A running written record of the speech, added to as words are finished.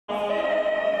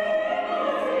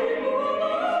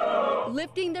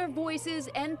lifting their voices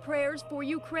and prayers for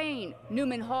Ukraine.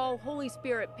 Newman Hall-Holy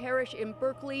Spirit Parish in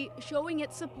Berkeley showing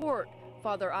its support.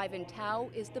 Father Ivan Tao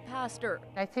is the pastor.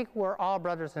 I think we're all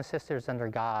brothers and sisters under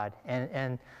God,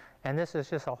 and this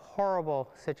is just a horrible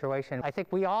situation. I think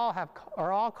we all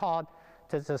are all called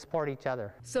to support each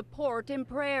other. Support and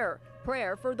prayer.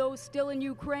 Prayer for those still in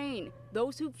Ukraine,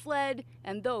 those who fled,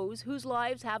 and those whose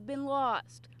lives have been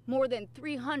lost. More than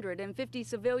 350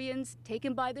 civilians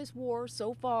taken by this war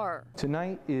so far.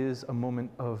 Tonight is a moment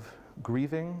of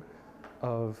grieving,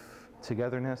 of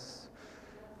togetherness,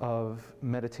 of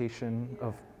meditation,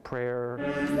 of prayer.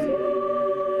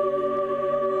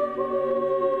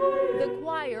 The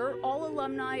choir, all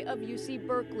alumni of UC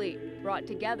Berkeley, brought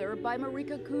together by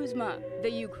Marika Kuzma, the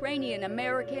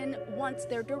Ukrainian-American, once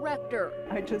their director.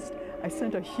 I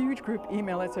sent a huge group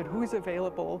email that said, who's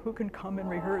available, who can come and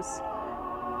rehearse?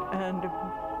 And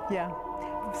yeah,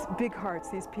 big hearts,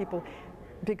 these people,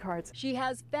 big hearts. She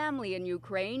has family in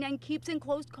Ukraine and keeps in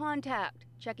close contact,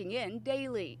 checking in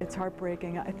daily. It's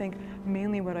heartbreaking. I think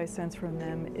mainly what I sense from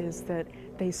them is that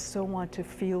they so want to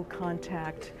feel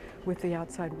contact with the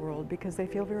outside world because they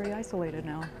feel very isolated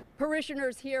now.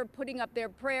 Parishioners here putting up their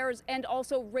prayers and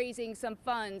also raising some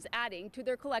funds, adding to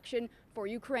their collection for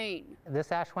Ukraine.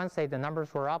 This Ash Wednesday, the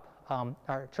numbers were up,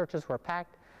 our churches were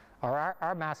packed,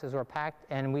 our masses were packed,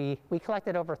 and we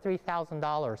collected over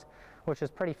 $3,000, which is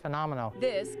pretty phenomenal.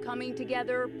 This coming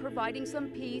together, providing some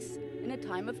peace in a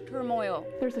time of turmoil.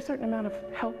 There's a certain amount of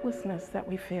helplessness that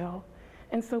we feel,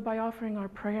 and so by offering our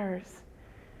prayers,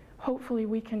 hopefully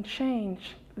we can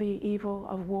change the evil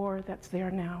of war that's there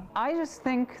now. I just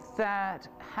think that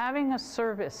having a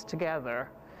service together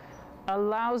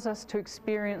allows us to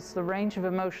experience the range of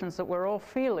emotions that we're all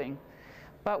feeling,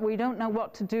 but we don't know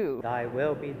what to do. Thy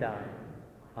will be done,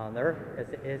 on earth as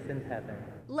it is in heaven.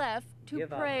 Left to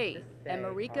pray, and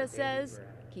Marika says,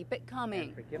 keep it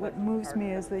coming. What moves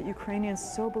me is that Ukrainians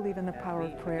so believe in the power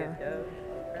of prayer.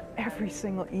 Every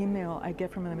single email I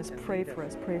get from them is pray for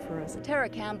us, pray for us. Tara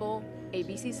Campbell,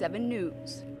 ABC 7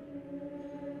 News.